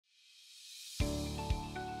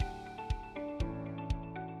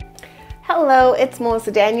Hello, it's Melissa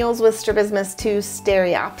Daniels with Strabismus 2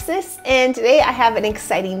 Stereopsis, and today I have an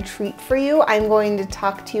exciting treat for you. I'm going to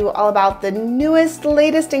talk to you all about the newest,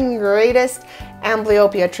 latest, and greatest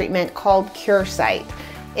amblyopia treatment called CureSight.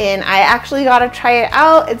 And I actually got to try it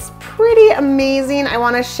out. It's pretty amazing. I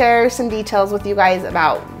want to share some details with you guys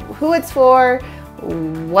about who it's for,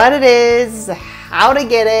 what it is, how to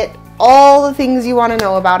get it, all the things you want to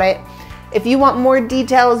know about it. If you want more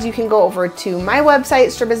details, you can go over to my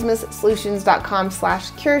website,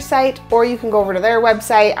 strabismussolutions.com/CureSight, or you can go over to their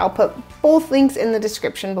website. I'll put both links in the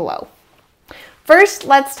description below. First,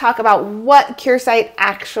 let's talk about what CureSight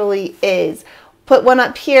actually is. Put one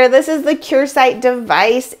up here. This is the CureSight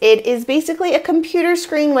device. It is basically a computer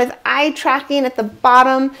screen with eye tracking at the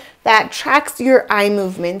bottom that tracks your eye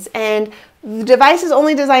movements. And the device is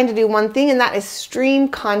only designed to do one thing, and that is stream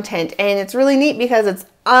content. And it's really neat because it's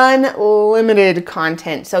unlimited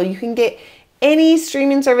content. So you can get any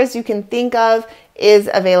streaming service you can think of is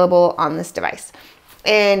available on this device.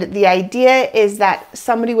 And the idea is that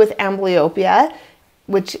somebody with amblyopia,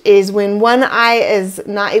 which is when one eye is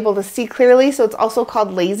not able to see clearly, so it's also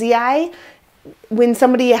called lazy eye. When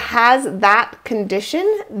somebody has that condition,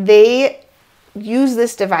 they use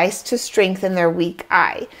this device to strengthen their weak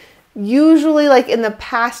eye. Usually, like in the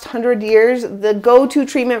past 100 years, the go-to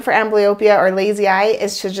treatment for amblyopia or lazy eye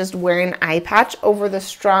is to just wear an eye patch over the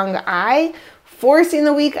strong eye, forcing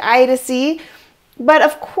the weak eye to see. But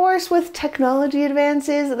of course, with technology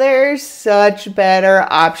advances, there's such better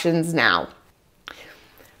options now.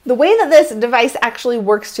 The way that this device actually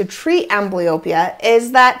works to treat amblyopia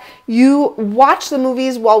is that you watch the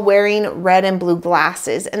movies while wearing red and blue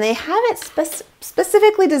glasses, and they have it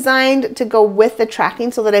specifically designed to go with the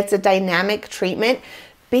tracking so that it's a dynamic treatment.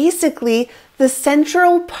 Basically, the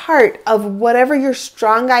central part of whatever your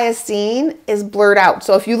strong eye is seeing is blurred out.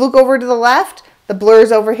 So if you look over to the left, the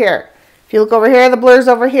blur's over here. If you look over here, the blur's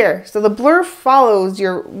over here. So the blur follows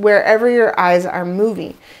wherever your eyes are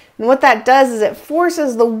moving. And what that does is it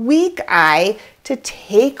forces the weak eye to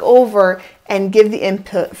take over and give the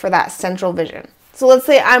input for that central vision. So let's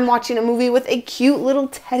say I'm watching a movie with a cute little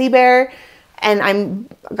teddy bear and I've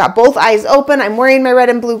got both eyes open. I'm wearing my red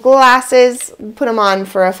and blue glasses. Put them on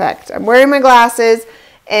for effect. I'm wearing my glasses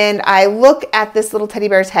and I look at this little teddy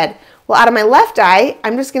bear's head. Well, out of my left eye,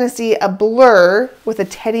 I'm just going to see a blur with a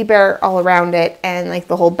teddy bear all around it and like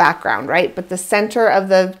the whole background, right? But the center of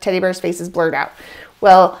the teddy bear's face is blurred out.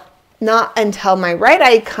 Well, not until my right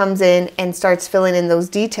eye comes in and starts filling in those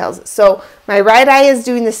details. So my right eye is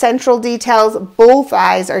doing the central details. Both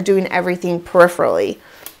eyes are doing everything peripherally.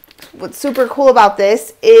 What's super cool about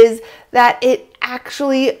this is that it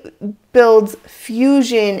actually builds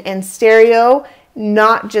fusion and stereo,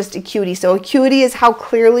 not just acuity. So acuity is how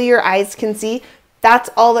clearly your eyes can see. That's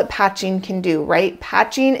all that patching can do, right?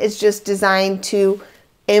 Patching is just designed to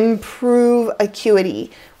improve acuity,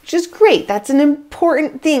 which is great. That's an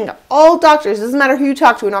important thing. All doctors, doesn't matter who you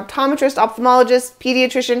talk to, an optometrist, ophthalmologist,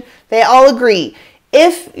 pediatrician, they all agree.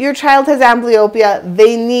 If your child has amblyopia,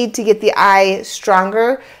 they need to get the eye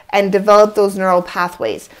stronger and develop those neural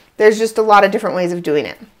pathways. There's just a lot of different ways of doing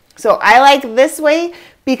it. So I like this way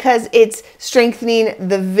because it's strengthening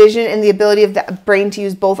the vision and the ability of the brain to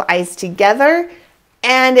use both eyes together,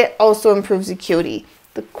 and it also improves acuity.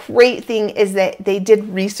 The great thing is that they did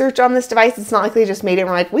research on this device. It's not like they just made it and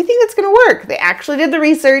were like, we think it's going to work. They actually did the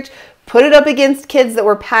research, put it up against kids that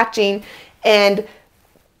were patching, and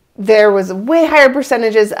there was way higher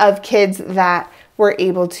percentages of kids that were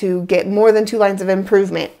able to get more than 2 lines of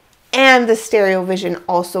improvement. And the stereo vision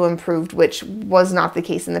also improved, which was not the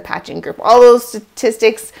case in the patching group. All those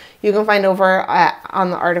statistics you can find over on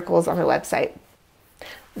the articles on my website.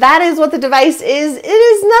 That is what the device is. It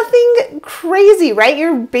is nothing crazy, right?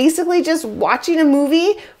 You're basically just watching a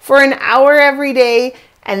movie for an hour every day,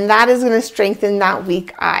 and that is going to strengthen that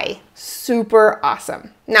weak eye. Super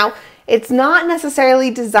awesome. Now, it's not necessarily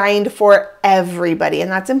designed for everybody, and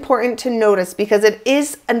that's important to notice because it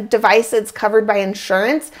is a device that's covered by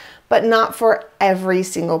insurance, but not for every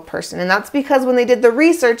single person. And that's because when they did the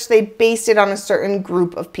research, they based it on a certain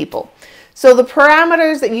group of people. So the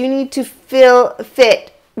parameters that you need to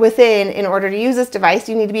fit within in order to use this device,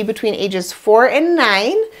 you need to be between ages 4 and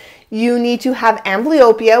 9. You need to have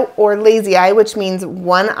amblyopia or lazy eye, which means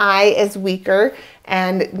one eye is weaker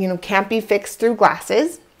and can't be fixed through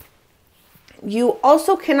glasses. You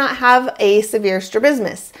also cannot have a severe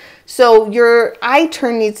strabismus. So your eye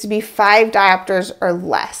turn needs to be 5 diopters or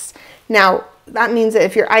less. Now, that means that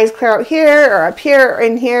if your eyes clear out here or up here or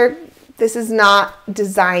in here, this is not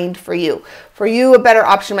designed for you. For you, a better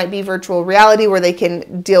option might be virtual reality where they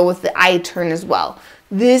can deal with the eye turn as well.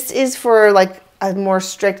 This is for like a more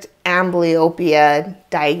strict amblyopia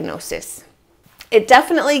diagnosis. It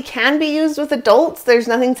definitely can be used with adults. There's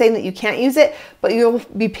nothing saying that you can't use it, but you'll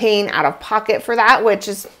be paying out of pocket for that, which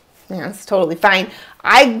is, it's totally fine.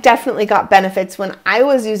 I definitely got benefits when I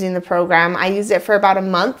was using the program. I used it for about a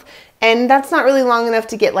month, and that's not really long enough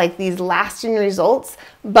to get like these lasting results,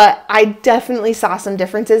 but I definitely saw some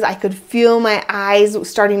differences. I could feel my eyes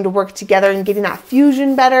starting to work together and getting that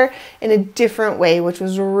fusion better in a different way, which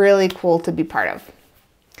was really cool to be part of.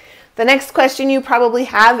 The next question you probably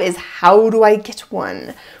have is, how do I get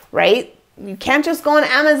one, right? You can't just go on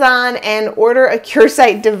Amazon and order a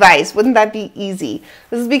CureSight device. Wouldn't that be easy?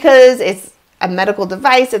 This is because it's a medical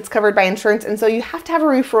device, it's covered by insurance, and so you have to have a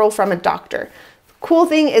referral from a doctor. Cool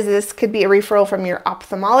thing is this could be a referral from your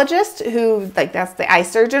ophthalmologist, who, like, that's the eye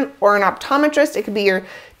surgeon, or an optometrist. It could be your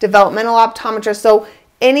developmental optometrist. So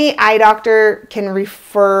any eye doctor can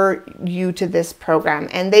refer you to this program,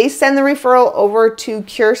 and they send the referral over to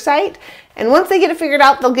CureSight. And once they get it figured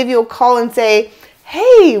out, they'll give you a call and say,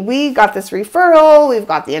 hey, we got this referral, we've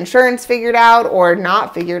got the insurance figured out or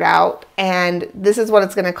not figured out, and this is what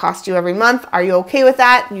it's going to cost you every month. Are you okay with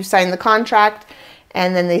that? You sign the contract,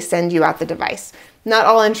 and then they send you out the device. Not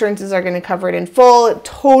all insurances are going to cover it in full. It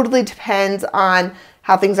totally depends on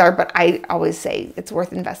how things are, but I always say it's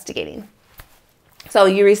worth investigating. So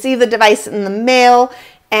you receive the device in the mail,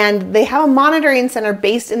 and they have a monitoring center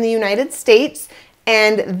based in the United States,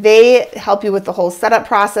 and they help you with the whole setup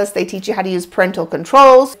process. They teach you how to use parental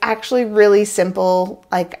controls. Actually really simple.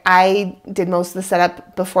 Like, I did most of the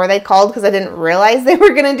setup before they called because I didn't realize they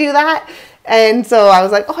were going to do that. And so I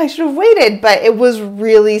was like, oh, I should have waited, but it was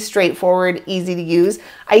really straightforward, easy to use.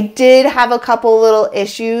 I did have a couple little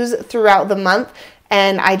issues throughout the month,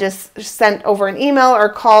 and I just sent over an email or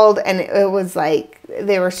called, and it was like,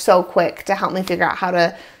 they were so quick to help me figure out how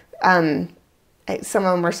to, some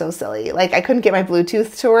of them were so silly. Like, I couldn't get my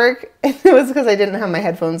Bluetooth to work, and it was because I didn't have my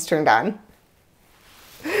headphones turned on.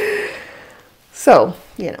 So,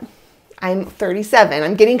 you know, I'm 37.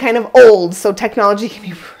 I'm getting kind of old, so technology can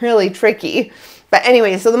be really tricky. But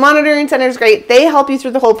anyway, so the monitoring center is great. They help you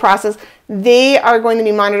through the whole process. They are going to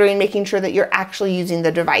be monitoring, making sure that you're actually using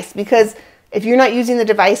the device, because if you're not using the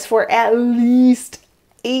device for at least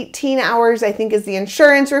 18 hours, I think, is the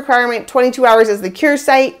insurance requirement, 22 hours is the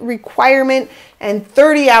CureSight requirement, and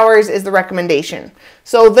 30 hours is the recommendation.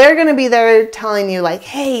 So they're going to be there telling you, like,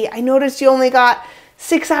 hey, I noticed you only got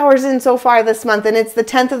 6 hours in so far this month, and it's the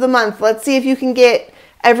 10th of the month. Let's see if you can get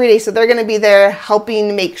every day. So they're going to be there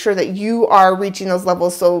helping make sure that you are reaching those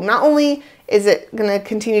levels. So not only is it going to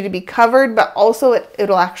continue to be covered, but also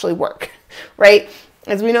it'll actually work, right?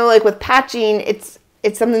 As we know, like with patching, it's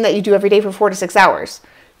something that you do every day for 4 to 6 hours.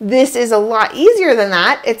 This is a lot easier than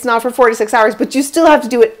that. It's not for 4 to 6 hours, but you still have to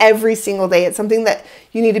do it every single day. It's something that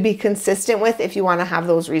you need to be consistent with if you want to have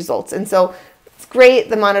those results. And so it's great.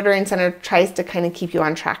 The monitoring center tries to kind of keep you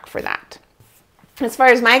on track for that. As far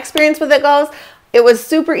as my experience with it goes, it was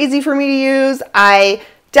super easy for me to use. I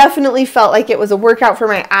definitely felt like it was a workout for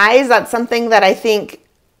my eyes. That's something that I think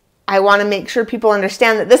I want to make sure people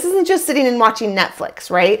understand, that this isn't just sitting and watching Netflix,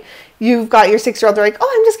 right? You've got your 6-year-old, they're like,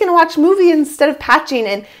 oh, I'm just going to watch a movie instead of patching.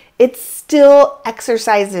 And it still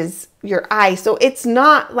exercises your eye. So it's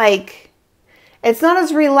not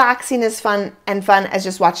as relaxing as fun as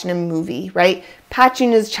just watching a movie, right?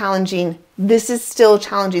 Patching is challenging. This is still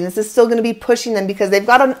challenging. This is still going to be pushing them because they've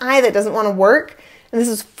got an eye that doesn't want to work, and this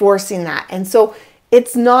is forcing that. And so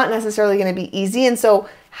it's not necessarily going to be easy. And so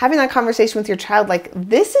having that conversation with your child, like,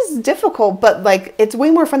 this is difficult, but like, it's way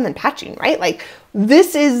more fun than patching, right? Like,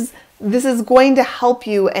 this is going to help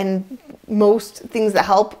you, and most things that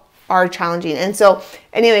help are challenging. And so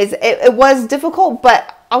anyways, it was difficult,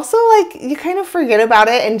 but also, like, you kind of forget about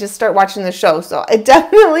it and just start watching the show. So it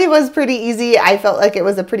definitely was pretty easy. I felt like it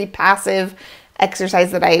was a pretty passive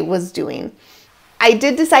exercise that I was doing. I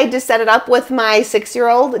did decide to set it up with my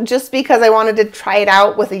 6-year-old just because I wanted to try it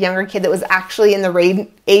out with a younger kid that was actually in the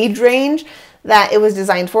age range that it was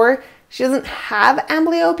designed for. She doesn't have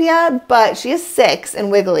amblyopia, but she is 6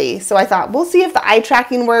 and wiggly. So I thought, we'll see if the eye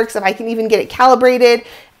tracking works, if I can even get it calibrated.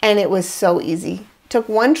 And it was so easy. Took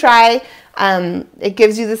one try. It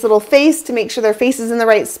gives you this little face to make sure their face is in the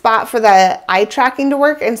right spot for the eye tracking to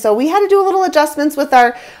work. And so we had to do a little adjustments with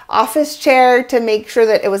our office chair to make sure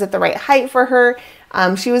that it was at the right height for her.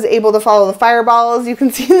 She was able to follow the fireballs. You can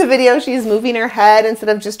see in the video, she's moving her head instead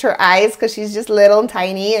of just her eyes because she's just little and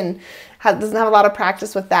tiny and doesn't have a lot of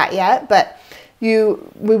practice with that yet. But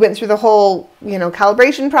we went through the whole,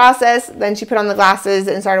 calibration process. Then she put on the glasses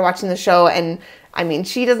and started watching the show, and I mean,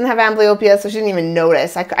 she doesn't have amblyopia, so she didn't even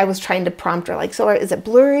notice. I was trying to prompt her, like, so is it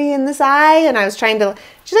blurry in this eye? And I was trying to,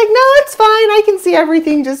 she's like, no, it's fine. I can see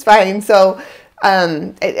everything just fine. So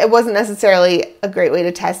it wasn't necessarily a great way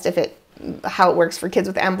to test how it works for kids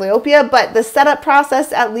with amblyopia, but the setup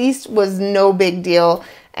process at least was no big deal.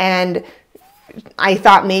 And I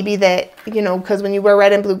thought maybe that, you know, because when you wear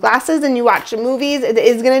red and blue glasses and you watch the movies, it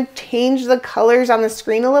is going to change the colors on the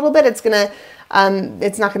screen a little bit. It's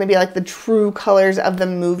not going to be like the true colors of the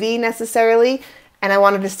movie necessarily. And I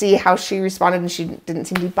wanted to see how she responded, and she didn't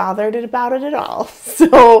seem to be bothered about it at all.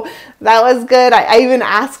 So that was good. I even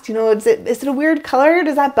asked, you know, is it a weird color?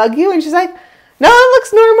 Does that bug you? And she's like, no, it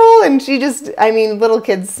looks normal. And she just, I mean, little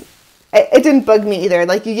kids, it didn't bug me either.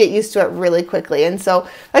 Like, you get used to it really quickly. And so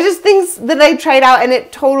that's just things that I tried out, and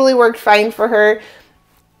it totally worked fine for her.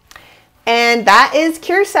 And that is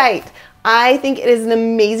CureSight. I think it is an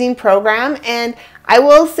amazing program, and I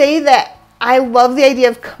will say that I love the idea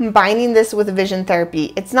of combining this with vision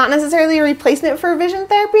therapy. It's not necessarily a replacement for vision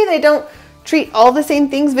therapy. They don't treat all the same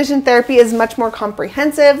things. Vision therapy is much more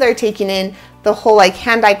comprehensive. They're taking in the whole like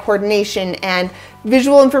hand-eye coordination and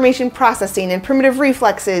visual information processing and primitive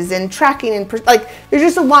reflexes and tracking, and like there's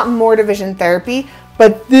just a lot more to vision therapy.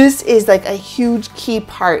 But this is like a huge key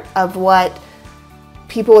part of what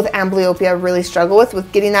people with amblyopia really struggle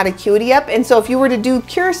with getting that acuity up. And so if you were to do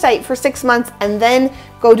CureSight for 6 months and then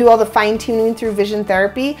go do all the fine-tuning through vision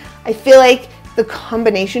therapy, I feel like the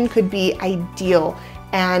combination could be ideal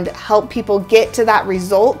and help people get to that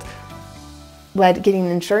result, getting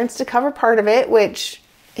insurance to cover part of it, which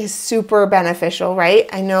is super beneficial, right?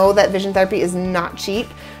 I know that vision therapy is not cheap,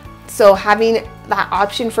 so having that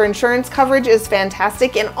option for insurance coverage is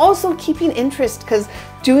fantastic, and also keeping interest, because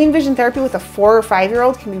doing vision therapy with a 4 or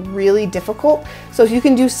 5-year-old can be really difficult. So if you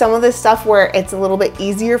can do some of this stuff where it's a little bit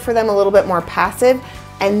easier for them, a little bit more passive,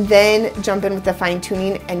 and then jump in with the fine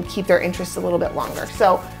tuning and keep their interest a little bit longer.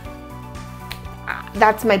 So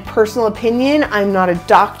that's my personal opinion. I'm not a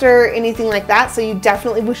doctor or anything like that, so you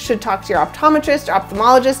definitely should talk to your optometrist or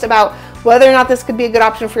ophthalmologist about whether or not this could be a good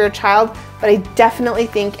option for your child, but I definitely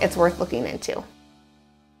think it's worth looking into.